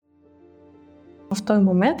В той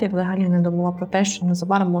момент я взагалі не думала про те, що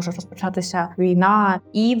незабаром може розпочатися війна.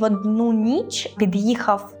 І в одну ніч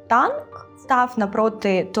під'їхав танк, став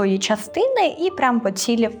напроти тої частини і прям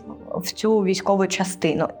поцілив в цю військову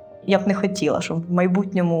частину. Я б не хотіла, щоб в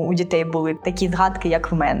майбутньому у дітей були такі згадки,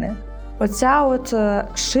 як в мене. Оця от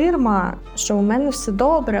ширма, що у мене все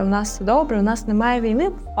добре, у нас все добре, у нас немає війни,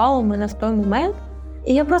 впала в мене в той момент.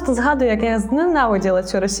 І я просто згадую, як я зненавиділа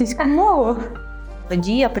цю російську мову.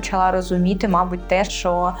 Тоді я почала розуміти, мабуть, те,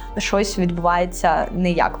 що щось відбувається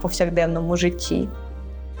не як в повсякденному житті.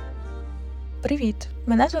 Привіт!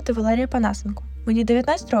 Мене звати Валерія Панасенко. Мені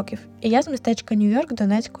 19 років, і я з містечка Нью-Йорк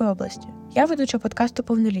Донецької області. Я ведуча подкасту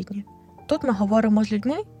 «Повнолітні». Тут ми говоримо з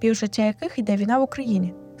людьми, півжиття яких йде війна в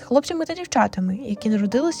Україні. З хлопцями та дівчатами, які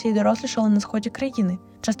народилися і дорослішали на сході країни,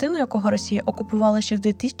 частину якого Росія окупувала ще в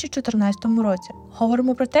 2014 році.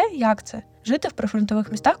 Говоримо про те, як це – жити в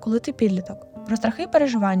прифронтових містах, коли ти підліток. Про страхи і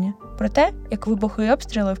переживання, про те, як вибухи і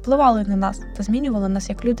обстріли впливали на нас та змінювали нас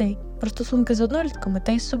як людей, про стосунки з однолітками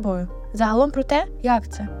та із собою. Загалом про те,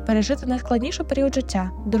 як це – пережити найскладніший період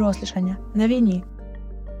життя – дорослішання, на війні.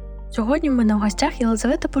 Сьогодні в мене в гостях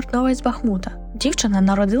Єлизавета Портнова із Бахмута. Дівчина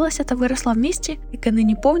народилася та виросла в місті, яке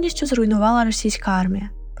нині повністю зруйнувала російська армія.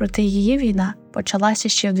 Проте її війна почалася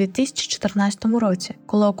ще в 2014 році,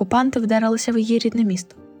 коли окупанти вдарилися в її рідне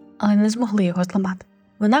місто, але не змогли його зламати.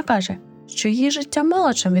 Вона каже, що її життя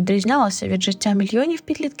мало чим відрізнялося від життя мільйонів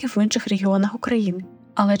підлітків в інших регіонах України.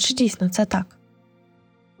 Але чи дійсно це так?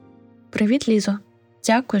 Привіт, Лізо.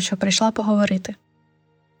 Дякую, що прийшла поговорити.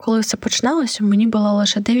 Коли все починалося, мені було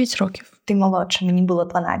лише 9 років. Ти молодша, мені було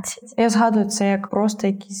 12. Я згадую це як просто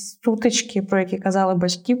якісь сутички, про які казали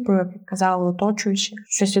батьки, про які казали оточуючі.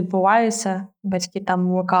 Щось відбувається, батьки там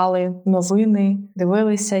вмикали новини,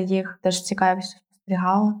 дивилися їх, теж цікавістю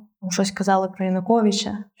спостерігали. Щось казали про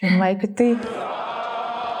Януковича, що він має піти.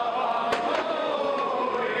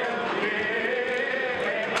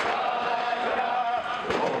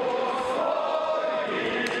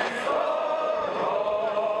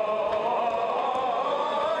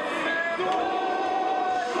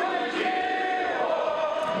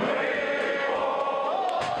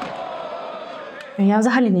 Я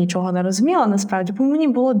взагалі нічого не розуміла, насправді, бо мені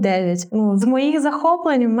було 9. З моїх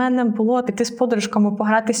захоплень в мене було піти з подружками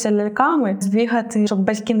погратися ляльками, збігати, щоб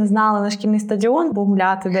батьки не знали, на шкільний стадіон,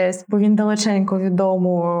 гуляти десь, бо він далеченько від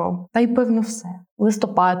дому. Та й певно все.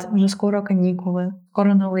 Листопад, вже скоро канікули,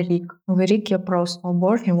 скоро Новий рік. Новий рік я просто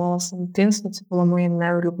обожнювала з дитинства, це було моє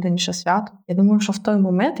найулюбленіше свято. Я думаю, що в той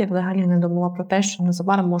момент я взагалі не думала про те, що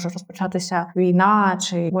незабаром може розпочатися війна,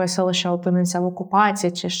 чи моє селище опиниться в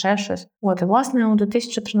окупації, чи ще щось. І, власне, у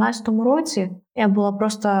 2013 році я була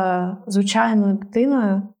просто звичайною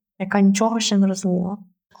дитиною, яка нічого ще не розуміла.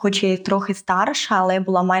 Хоч я трохи старша, але я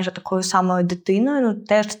була майже такою самою дитиною.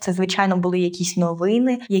 Теж це, звичайно, були якісь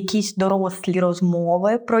новини, якісь дорослі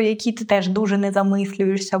розмови, про які ти теж дуже не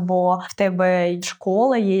замислюєшся, бо в тебе і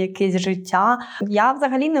школа, є якесь життя. Я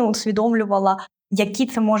взагалі не усвідомлювала, які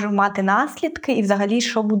це може мати наслідки і взагалі,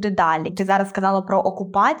 що буде далі. Ти зараз сказала про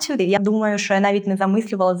окупацію. Я думаю, що я навіть не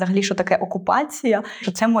замислювала взагалі, що таке окупація,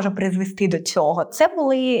 що це може призвести до цього. Це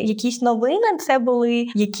були якісь новини, це були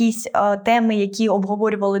якісь теми, які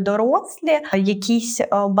обговорювали дорослі, якісь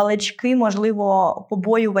балачки, можливо,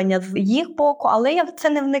 побоювання з їх боку, але я в це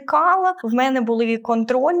не вникала. В мене були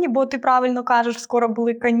контрольні, бо ти правильно кажеш, скоро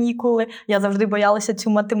були канікули. Я завжди боялася цю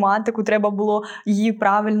математику, треба було її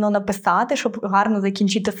правильно написати, щоб гарно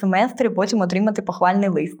закінчити семестр і потім отримати похвальний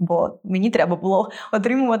лист, бо мені треба було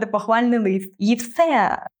отримувати похвальний лист. І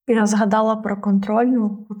все. Я згадала про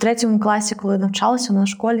контрольну. У 3 класі, коли навчалася, на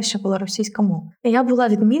школі ще була російська мова. І я була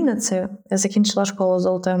відмінницею. Я закінчила школу з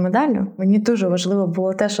золотою медаллю. Мені дуже важливо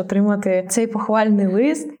було теж отримати цей похвальний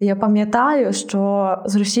лист. І я пам'ятаю, що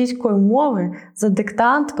з російської мови за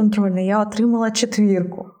диктант контрольний я отримала 4.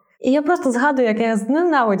 І я просто згадую, як я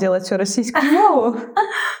зненавиділа цю російську мову.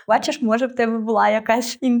 Бачиш, може в тебе була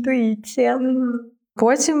якась інтуїція.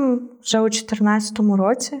 Потім, вже у 14-му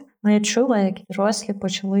році, я чула, як дорослі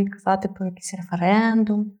почали казати про якийсь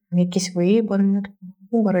референдум, якісь вибори.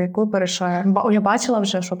 Вибори, що я бачила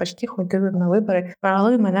вже, що батьки ходили на вибори,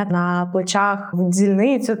 брали мене на плечах в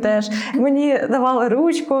дільницю теж. Мені давали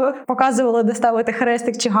ручку, показували, де ставити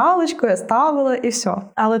хрестик чи галочку, я ставила і все.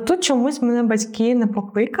 Але тут чомусь мене батьки не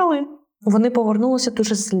покликали. Вони повернулися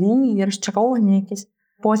дуже злі, розчаровані якісь.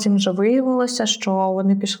 Потім вже виявилося, що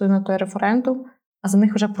вони пішли на той референдум, а за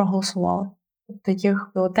них вже проголосували. Тобто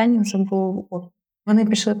їх бюлетенів вже було. Вони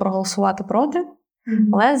пішли проголосувати проти,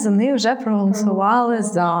 але за них вже проголосували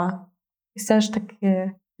за. І все ж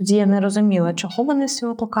таки Тоді я не розуміла, чого вони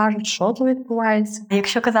всього покажуть, що тут відбувається.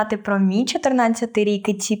 Якщо казати про мій 14-й рік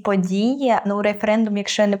і ці події, референдум,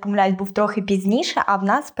 якщо я не помиляюсь, був трохи пізніше, а в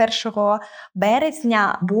нас 1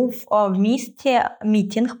 березня був в місті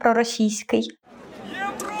мітинг проросійський.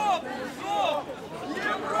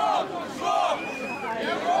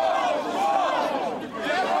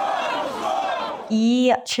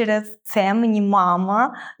 І через це мені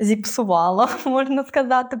мама зіпсувала, можна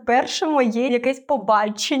сказати, перше моє якесь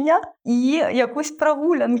побачення і якусь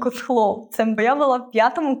прогулянку з хлопцем. Бо я була в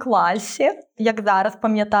 5 класі, як зараз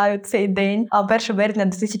пам'ятаю цей день, а 1 березня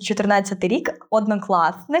 2014 рік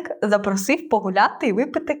однокласник запросив погуляти і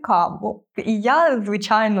випити каву. І я,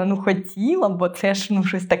 звичайно, хотіла, бо це ж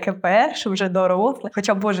щось таке перше, вже доросле.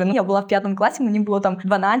 Хоча, я була в 5 класі, мені було там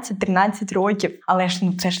 12-13 років. Але ж,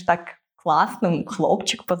 це ж так... Класно,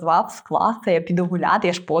 хлопчик позвав з класу, я піду гуляти,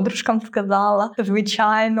 я ж подружкам сказала,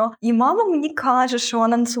 звичайно. І мама мені каже, що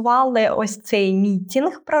анонсували ось цей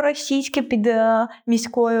мітинг проросійський під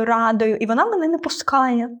міською радою, і вона мене не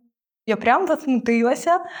пускає. Я прям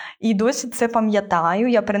засмутилася і досі це пам'ятаю.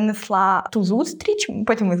 Я принесла ту зустріч,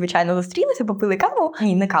 потім ми, звичайно, зустрілися, попили каву.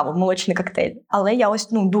 Ні, не каву, молочний коктейль. Але я ось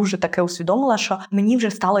дуже таке усвідомила, що мені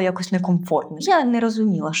вже стало якось некомфортно. Я не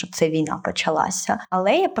розуміла, що це війна почалася.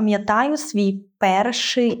 Але я пам'ятаю свій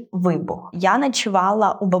перший вибух. Я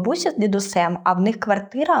ночувала у бабусі з дідусем, а в них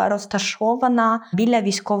квартира розташована біля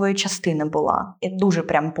військової частини була. Дуже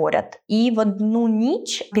прям поряд. І в одну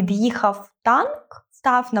ніч під'їхав танк,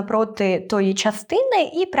 став напроти тої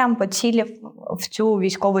частини і прям поцілив в цю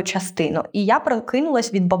військову частину. І я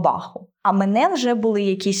прокинулась від бабаху. А мене вже були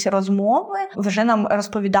якісь розмови, вже нам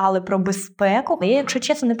розповідали про безпеку. Я, якщо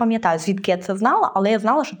чесно, не пам'ятаю, звідки я це знала, але я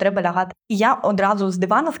знала, що треба лягати. І я одразу з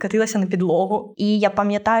дивана скатилася на підлогу. І я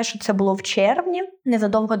пам'ятаю, що це було в червні,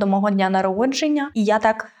 незадовго до мого дня народження. І я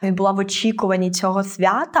так була в очікуванні цього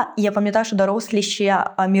свята. І я пам'ятаю, що дорослі ще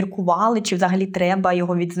міркували, чи взагалі треба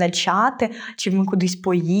його відзначати, чи ми кудись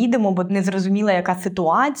поїдемо, бо не зрозуміла, яка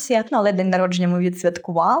ситуація. Але день народження ми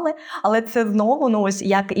відсвяткували. Але це знову, ось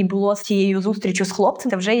як і було з цією зустрічю з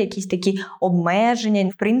хлопцем, це вже якісь такі обмеження.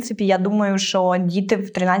 В принципі, я думаю, що діти в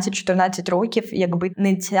 13-14 років, якби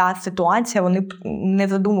не ця ситуація, вони б не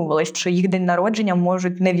задумувалися, що їх день народження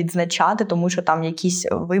можуть не відзначати, тому що там якісь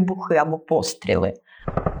вибухи або постріли.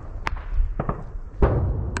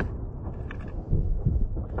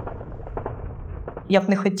 Я б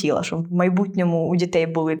не хотіла, щоб в майбутньому у дітей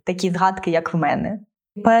були такі згадки, як в мене.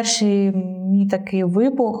 Перший мій такий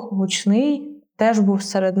вибух гучний теж був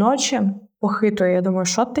серед ночі. Похитує, я думаю,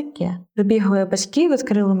 що таке? Прибігли батьки,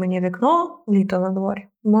 відкрили мені вікно, літо на дворі.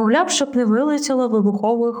 Мовляв, щоб не вилетіло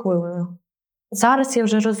вибуховою хвилею. Зараз я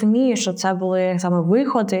вже розумію, що це були саме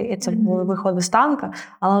виходи, і це були виходи з танка.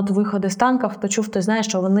 Але от виходи з танка, хто чув, той знає,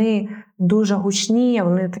 що вони дуже гучні,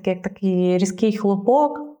 вони такі, як такий різкий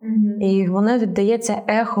хлопок, і воно віддається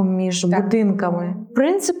ехом між будинками. В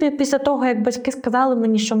принципі, після того, як батьки сказали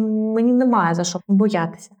мені, що мені немає за що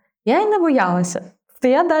боятися, я й не боялася. То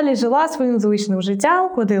я далі жила своїм звичним життям,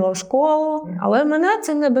 ходила в школу, але мене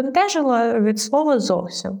це не бентежило від слова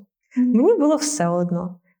зовсім. Мені було все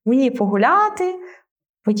одно. Мені погуляти,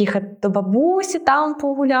 поїхати до бабусі, там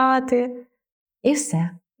погуляти, і все.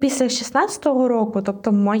 Після 16-го року,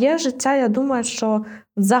 тобто моє життя, я думаю, що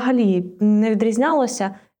взагалі не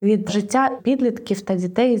відрізнялося від життя підлітків та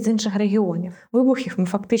дітей з інших регіонів. Вибухів ми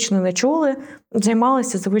фактично не чули,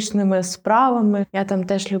 займалися звичними справами. Я там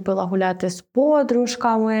теж любила гуляти з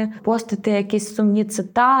подружками, постити якісь сумні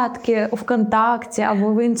цитатки у ВКонтакті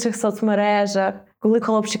або в інших соцмережах, коли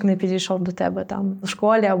хлопчик не підійшов до тебе там у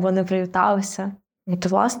школі або не привітався. І то,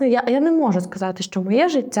 власне, я не можу сказати, що моє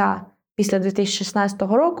життя після 2016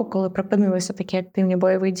 року, коли припинилися такі активні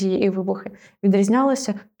бойові дії і вибухи,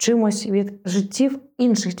 відрізнялося чимось від життів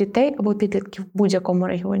інших дітей або підлітків в будь-якому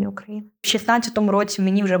регіоні України. В 16-му році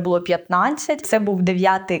мені вже було 15, це був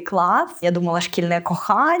 9 клас. Я думала, шкільне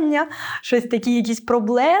кохання, щось такі якісь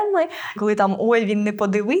проблеми. Коли там, він не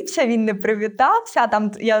подивився, він не привітався, а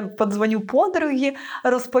там я подзвоню подругі,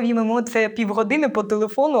 розповім йому це півгодини по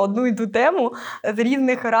телефону, одну і ту тему з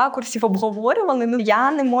різних ракурсів обговорювали.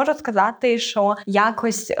 Я не можу сказати, що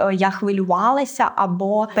якось я хвилювалася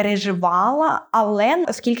або переживала, але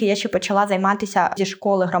оскільки я ще почала займатися зі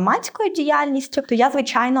школи громадською діяльністю, то я,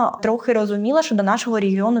 звичайно, трохи розуміла, що до нашого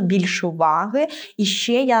регіону більше уваги. І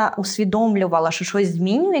ще я усвідомлювала, що щось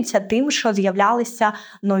змінюється тим, що з'являлися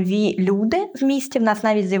нові люди в місті. В нас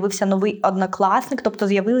навіть з'явився новий однокласник, тобто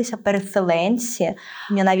з'явилися переселенці.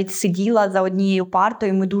 Я навіть сиділа за однією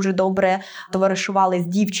партою, ми дуже добре товаришували з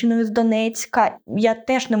дівчиною з Донецька. Я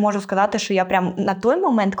теж не можу сказати, сказати, що я прям на той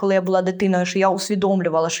момент, коли я була дитиною, що я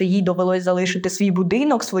усвідомлювала, що їй довелось залишити свій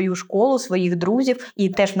будинок, свою школу, своїх друзів. І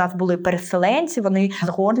теж в нас були переселенці, вони з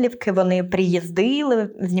Горлівки, вони приїздили,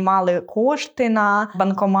 знімали кошти на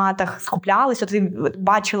банкоматах, скуплялися. Ти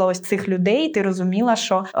бачила ось цих людей, ти розуміла,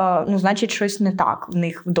 що, значить, щось не так в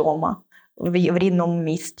них вдома, в рідному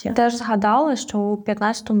місті. Теж згадала, що у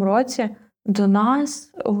 15-му році до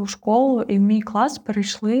нас у школу і в мій клас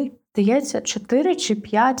перейшли, здається, 4 чи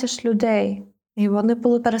 5 людей. І вони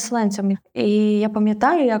були переселенцями. І я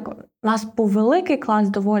пам'ятаю, як у нас був великий клас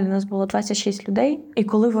доволі, у нас було 26 людей. І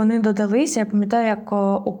коли вони додалися, я пам'ятаю, як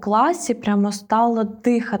у класі прямо стало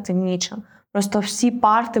дихати нічим. Просто всі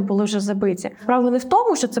парти були вже забиті. Справа не в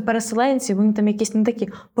тому, що це переселенці, вони там якісь не такі.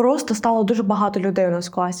 Просто стало дуже багато людей у нас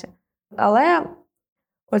в класі. Але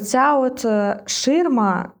оця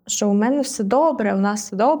ширма, що у мене все добре, у нас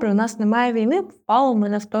все добре, у нас немає війни, впала в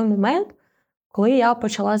мене в той момент, коли я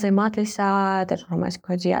почала займатися теж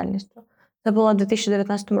громадською діяльністю. Це було в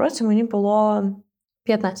 2019 році, мені було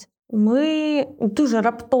 15. Ми дуже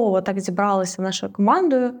раптово так зібралися нашою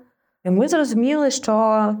командою, і ми зрозуміли,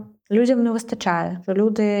 що людям не вистачає, що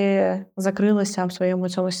люди закрилися в своєму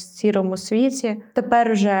цьому сірому світі.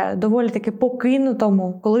 Тепер вже доволі таки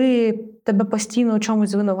покинутому, коли тебе постійно у чомусь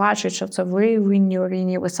звинувачують, що це ви винні у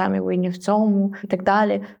війні, ви самі винні в цьому і так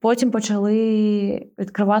далі. Потім почали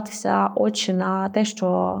відкриватися очі на те,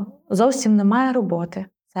 що зовсім немає роботи.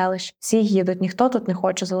 Селищ. Всі їдуть, ніхто тут не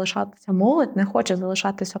хоче залишатися. Молодь не хоче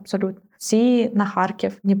залишатися абсолютно. Всі на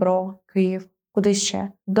Харків, Дніпро, Київ, куди ще.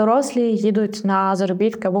 Дорослі їдуть на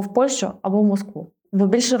заробітки або в Польщу, або в Москву. Бо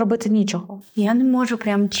більше робити нічого. Я не можу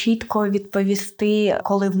прям чітко відповісти,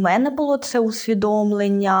 коли в мене було це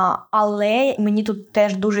усвідомлення, але мені тут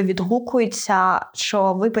теж дуже відгукується,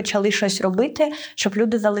 що ви почали щось робити, щоб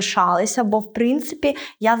люди залишалися, бо, в принципі,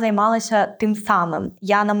 я займалася тим самим.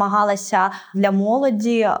 Я намагалася для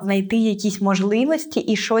молоді знайти якісь можливості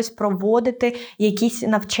і щось проводити, якісь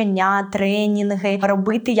навчання, тренінги,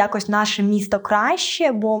 робити якось наше місто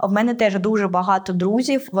краще, бо в мене теж дуже багато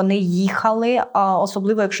друзів, вони їхали,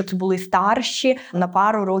 особливо, якщо це були старші, на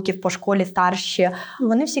пару років по школі старші.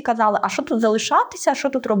 Вони всі казали, а що тут залишатися, що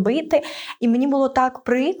тут робити? І мені було так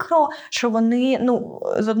прикро, що вони,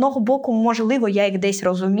 з одного боку, можливо, я їх десь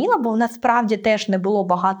розуміла, бо насправді теж не було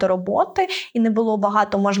багато роботи і не було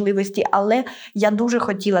багато можливостей, але я дуже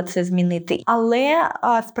хотіла це змінити. Але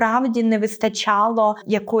справді не вистачало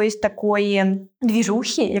якоїсь такої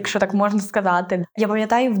двіжухи, якщо так можна сказати. Я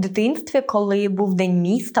пам'ятаю в дитинстві, коли був День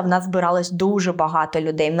міста, в нас збиралось дуже багато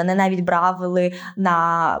людей. Мене навіть брали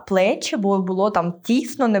на плечі, бо було там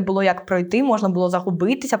тісно, не було як пройти, можна було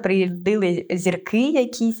загубитися, приїздили зірки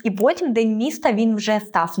якісь. І потім День міста, він вже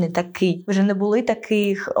став не такий. Вже не були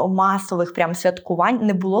таких масових прям святкувань,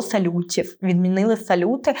 не було салютів. Відмінили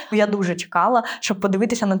салюти. Я дуже чекала, щоб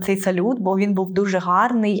подивитися на цей салют, бо він був дуже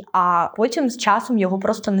гарний, а потім з часом його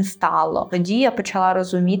просто не стало. Тоді я почала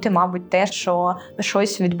розуміти, мабуть, те, що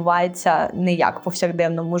щось відбувається не як в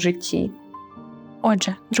повсякденному житті.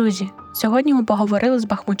 Отже, друзі, сьогодні ми поговорили з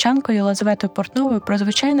бахмутчанкою Єлизаветою Портновою про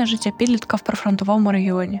звичайне життя підлітка в прифронтовому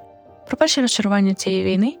регіоні, про перші розчарування цієї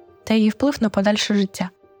війни та її вплив на подальше життя.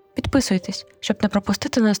 Підписуйтесь, щоб не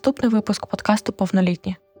пропустити наступний випуск подкасту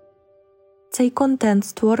 «Повнолітні». Цей контент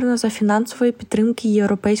створено за фінансової підтримки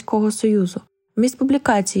Європейського Союзу. Вміст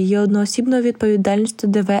публікації є одноосібною відповідальністю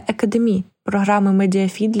ДВ Академії, програми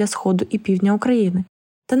медіафід для Сходу і Півдня України,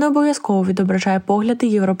 та не обов'язково відображає погляди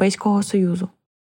Європейського Союзу.